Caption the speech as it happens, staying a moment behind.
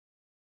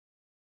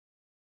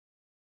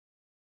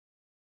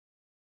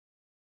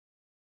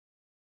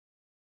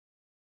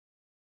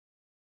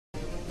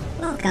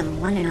Welcome,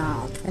 one and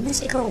all, to the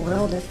mystical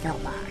world of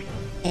Filbar.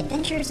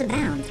 Adventures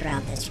abound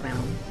throughout this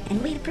realm,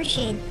 and we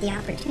appreciate the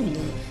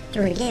opportunity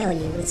to regale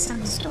you with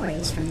some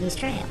stories from these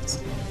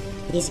trails.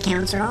 These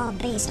accounts are all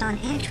based on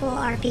actual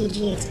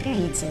RPG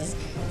experiences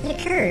that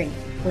occurred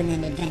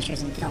within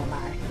Adventures in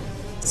Filbar.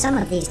 Some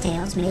of these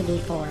tales may be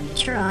for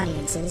mature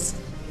audiences,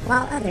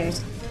 while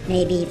others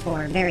may be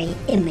for very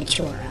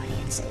immature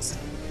audiences.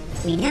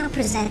 We now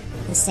present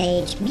the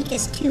sage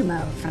Mikas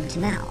Tumo from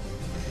Tamel,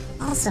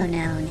 also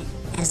known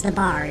as the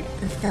Bard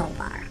of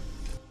Filbar.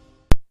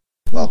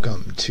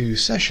 Welcome to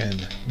session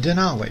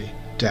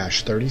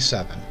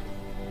Denali-37.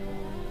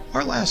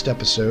 Our last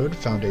episode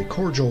found a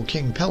cordial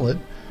King Pellet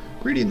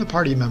greeting the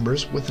party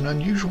members with an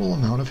unusual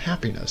amount of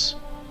happiness.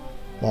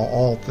 While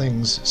all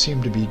things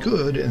seem to be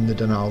good in the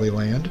Denali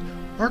land,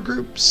 our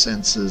group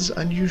senses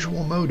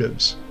unusual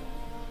motives.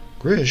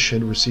 Grish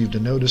had received a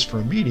notice for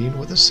a meeting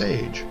with a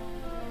sage.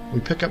 We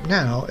pick up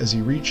now as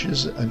he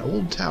reaches an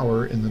old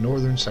tower in the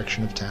northern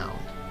section of town.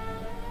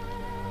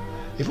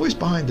 A voice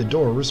behind the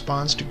door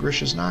responds to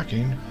Grish's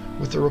knocking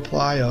with the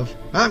reply of,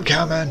 I'm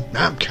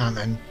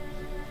coming.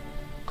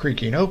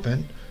 Creaking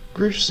open,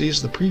 Grish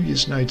sees the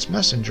previous night's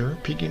messenger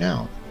peeking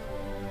out.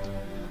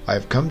 I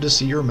have come to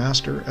see your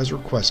master as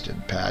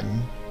requested,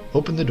 Padden.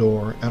 Open the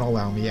door and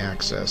allow me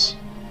access,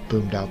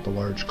 boomed out the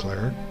large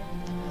cleric.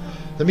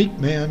 The meek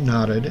man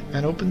nodded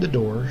and opened the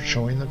door,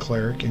 showing the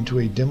cleric into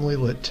a dimly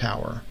lit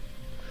tower.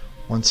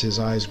 Once his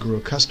eyes grew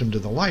accustomed to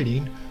the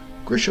lighting,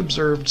 Grish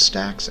observed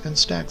stacks and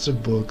stacks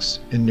of books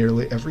in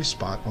nearly every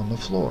spot on the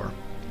floor.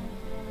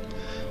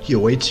 He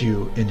awaits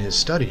you in his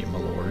study, my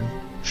lord.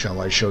 Shall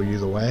I show you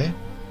the way?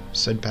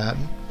 Said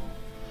Padden.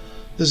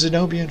 The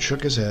Zenobian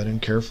shook his head and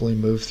carefully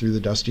moved through the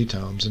dusty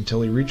tomes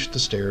until he reached the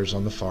stairs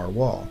on the far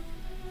wall.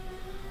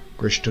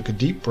 Grish took a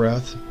deep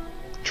breath,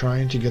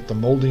 trying to get the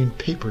molding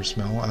paper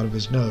smell out of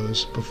his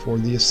nose before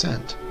the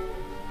ascent.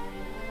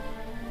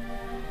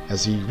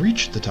 As he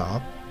reached the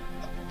top,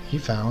 he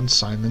found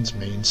Simon's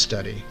main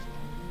study.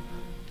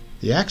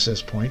 The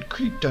access point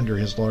creaked under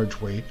his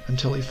large weight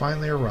until he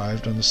finally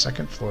arrived on the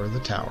second floor of the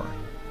tower.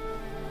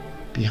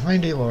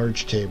 Behind a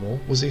large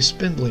table was a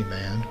spindly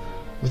man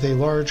with a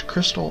large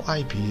crystal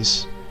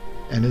eyepiece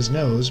and his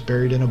nose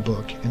buried in a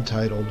book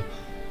entitled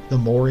The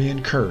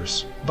Morian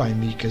Curse by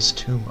Mikas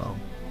Tumo.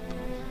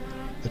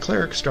 The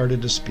cleric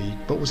started to speak,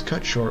 but was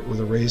cut short with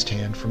a raised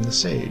hand from the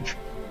sage.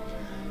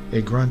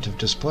 A grunt of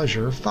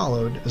displeasure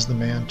followed as the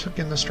man took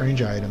in the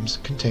strange items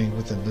contained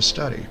within the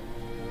study.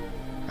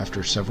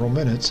 After several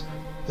minutes,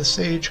 the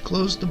sage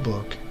closed the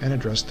book and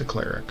addressed the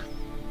cleric.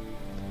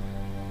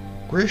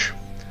 Grish,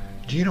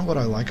 do you know what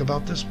I like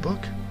about this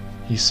book?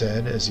 He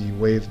said as he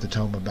waved the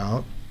tome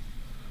about.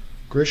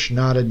 Grish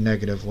nodded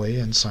negatively,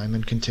 and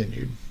Simon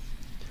continued.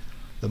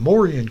 The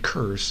Morian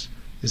Curse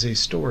is a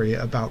story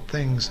about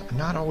things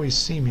not always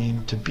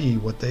seeming to be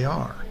what they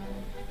are.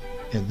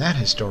 In that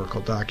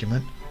historical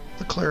document,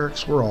 the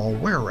clerics were all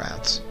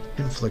were-rats,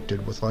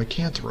 inflicted with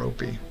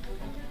lycanthropy.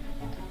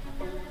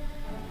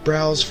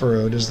 Brows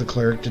furrowed as the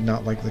cleric did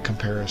not like the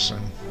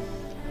comparison.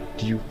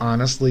 Do you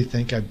honestly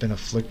think I've been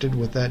afflicted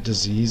with that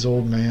disease,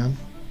 old man?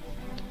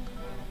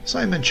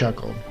 Simon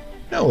chuckled.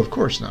 No, of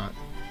course not.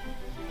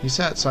 He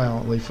sat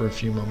silently for a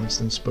few moments,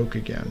 then spoke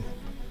again.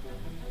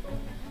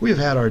 We have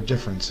had our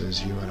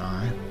differences, you and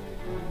I,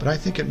 but I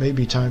think it may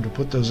be time to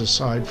put those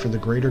aside for the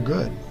greater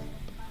good.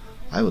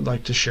 I would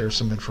like to share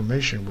some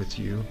information with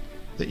you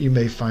that you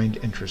may find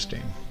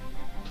interesting.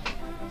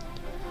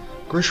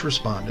 Grish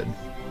responded.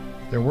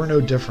 There were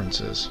no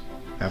differences.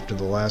 After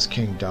the last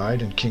king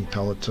died and King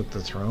Pellet took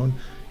the throne,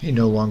 he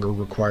no longer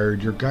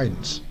required your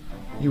guidance.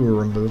 You were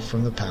removed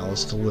from the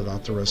palace to live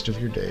out the rest of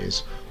your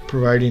days,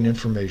 providing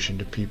information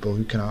to people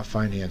who cannot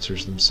find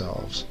answers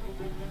themselves.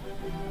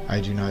 I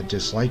do not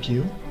dislike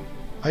you.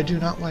 I do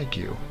not like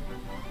you.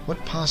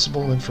 What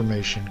possible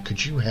information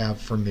could you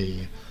have for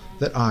me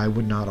that I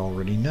would not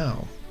already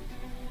know?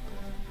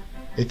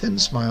 A thin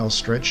smile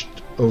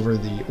stretched over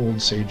the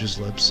old sage's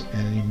lips,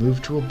 and he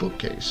moved to a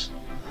bookcase.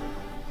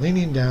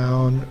 Leaning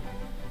down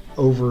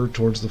over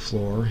towards the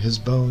floor, his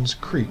bones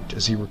creaked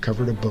as he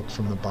recovered a book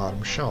from the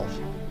bottom shelf.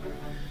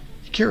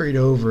 He carried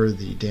over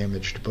the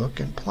damaged book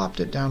and plopped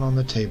it down on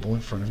the table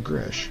in front of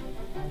Grish.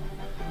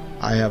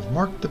 I have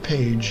marked the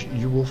page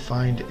you will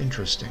find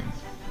interesting.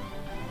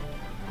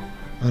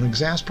 An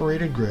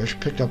exasperated Grish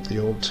picked up the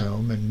old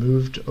tome and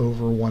moved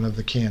over one of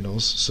the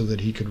candles so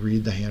that he could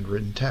read the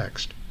handwritten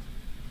text.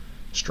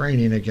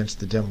 Straining against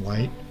the dim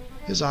light,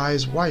 his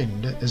eyes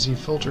widened as he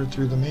filtered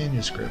through the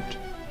manuscript.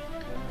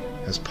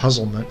 As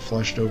puzzlement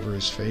flushed over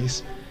his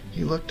face,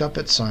 he looked up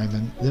at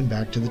Simon, then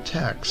back to the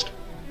text.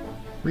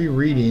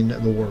 Rereading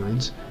the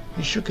words,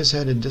 he shook his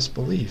head in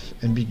disbelief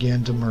and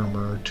began to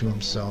murmur to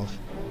himself,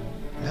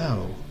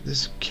 No,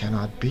 this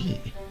cannot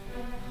be.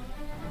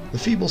 The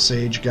feeble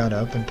sage got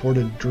up and poured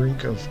a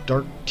drink of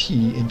dark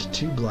tea into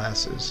 2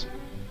 glasses.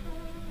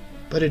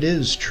 But it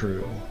is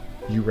true.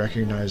 You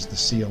recognize the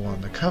seal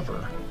on the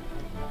cover.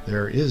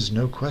 There is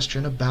no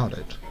question about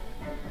it.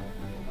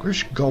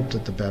 Grish gulped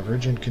at the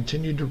beverage and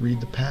continued to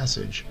read the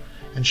passage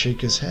and shake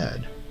his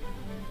head.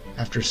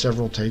 After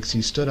several takes,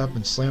 he stood up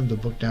and slammed the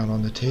book down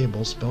on the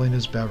table, spilling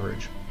his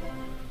beverage.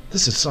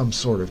 "This is some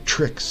sort of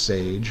trick,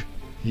 Sage,"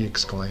 he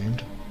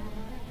exclaimed.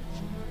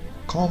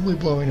 Calmly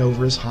blowing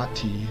over his hot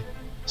tea,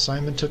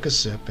 Simon took a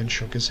sip and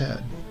shook his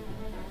head.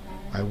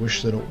 "I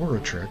wish that it were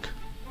a trick,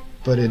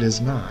 but it is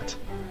not.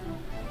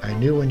 I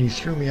knew when you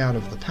threw me out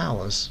of the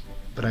palace,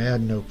 but I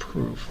had no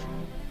proof.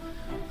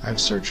 I've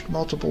searched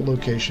multiple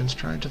locations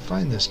trying to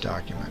find this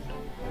document.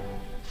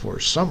 For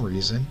some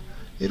reason,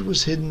 it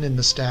was hidden in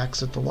the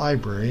stacks at the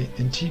library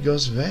in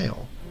Tigos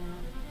Vale.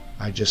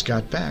 I just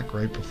got back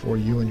right before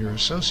you and your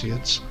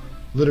associates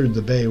littered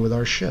the bay with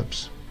our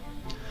ships."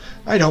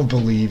 "I don't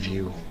believe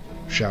you,"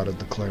 shouted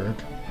the cleric.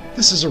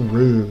 "This is a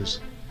ruse.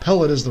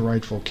 Pellet is the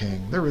rightful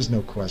king. There is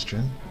no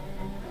question."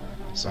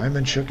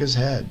 Simon shook his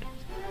head.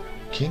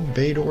 King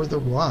Baedor the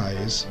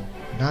Wise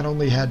not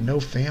only had no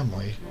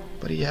family,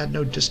 but he had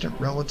no distant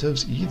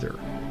relatives either.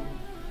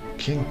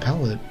 King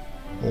Pellet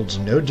holds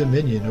no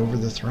dominion over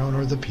the throne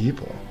or the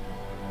people.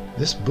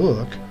 This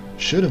book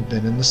should have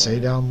been in the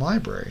Saydown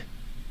Library,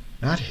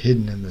 not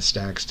hidden in the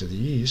stacks to the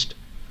east.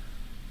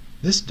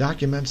 This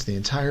documents the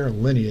entire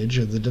lineage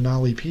of the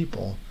Denali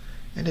people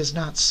and is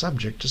not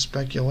subject to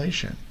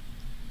speculation.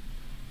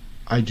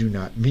 I do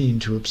not mean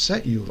to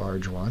upset you,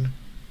 large one.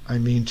 I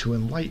mean to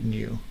enlighten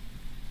you.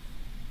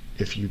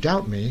 If you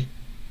doubt me,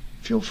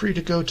 feel free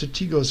to go to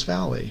Tigos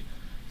Valley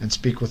and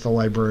speak with the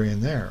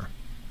librarian there.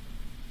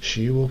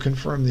 She will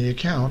confirm the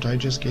account I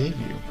just gave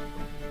you."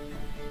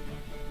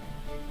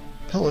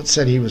 Pellet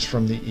said he was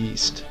from the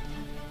east.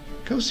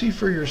 "Go see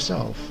for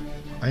yourself.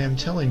 I am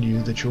telling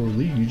you that your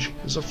liege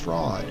is a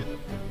fraud.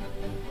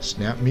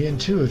 Snap me in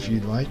two if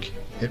you'd like.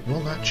 It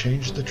will not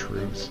change the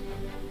truth."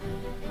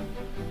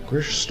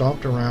 Grish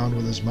stomped around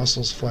with his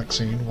muscles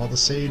flexing while the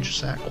sage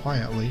sat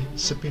quietly,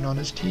 sipping on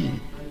his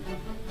tea.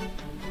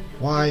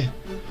 Why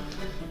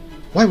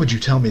would you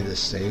tell me this,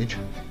 Sage?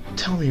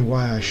 Tell me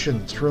why I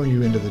shouldn't throw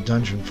you into the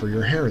dungeon for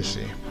your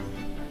heresy."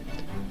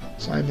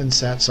 Simon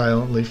sat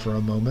silently for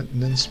a moment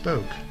and then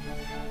spoke.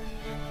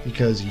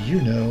 "Because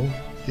you know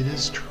it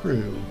is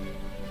true.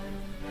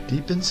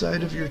 Deep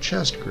inside of your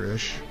chest,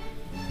 Grish,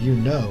 you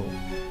know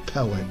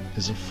Pellet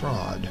is a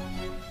fraud."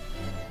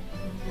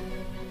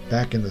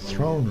 Back in the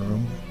throne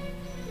room,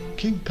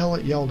 King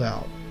Pellet yelled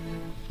out,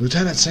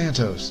 "Lieutenant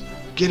Santos,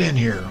 get in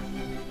here!"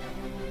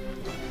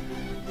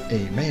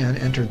 A man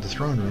entered the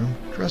throne room,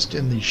 dressed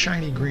in the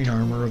shiny green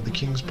armor of the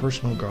king's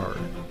personal guard.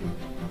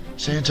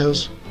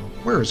 "Santos,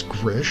 where is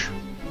Grish?"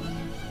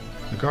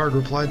 The guard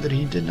replied that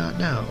he did not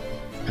know,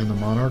 and the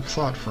monarch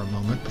thought for a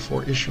moment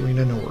before issuing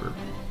an order.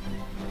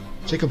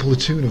 "Take a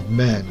platoon of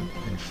men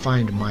and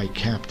find my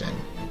captain.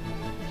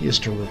 He is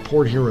to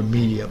report here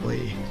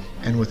immediately,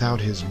 and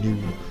without his new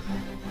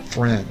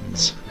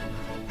friends.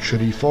 Should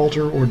he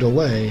falter or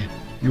delay,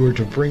 you are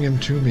to bring him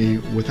to me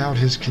without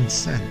his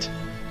consent.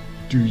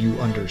 Do you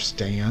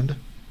understand?"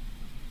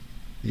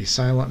 The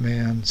silent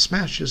man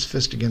smashed his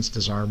fist against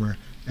his armor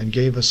and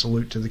gave a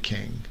salute to the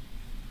king.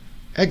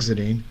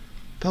 Exiting,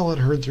 Pellet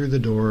heard through the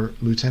door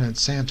Lieutenant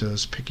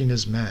Santos picking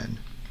his men.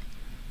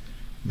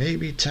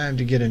 "Maybe time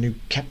to get a new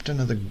captain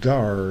of the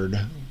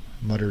guard,"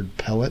 muttered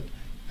Pellet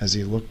as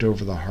he looked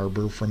over the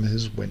harbor from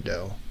his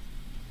window.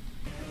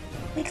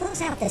 We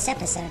close out this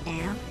episode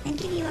now and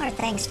give you our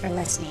thanks for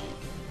listening.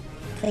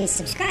 Please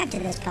subscribe to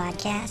this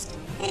podcast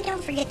and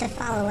don't forget to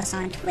follow us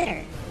on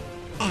Twitter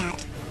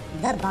at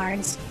The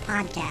Bards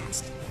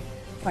Podcast.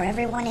 For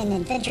everyone in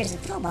Adventures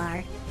of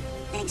Philbar,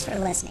 thanks for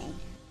listening.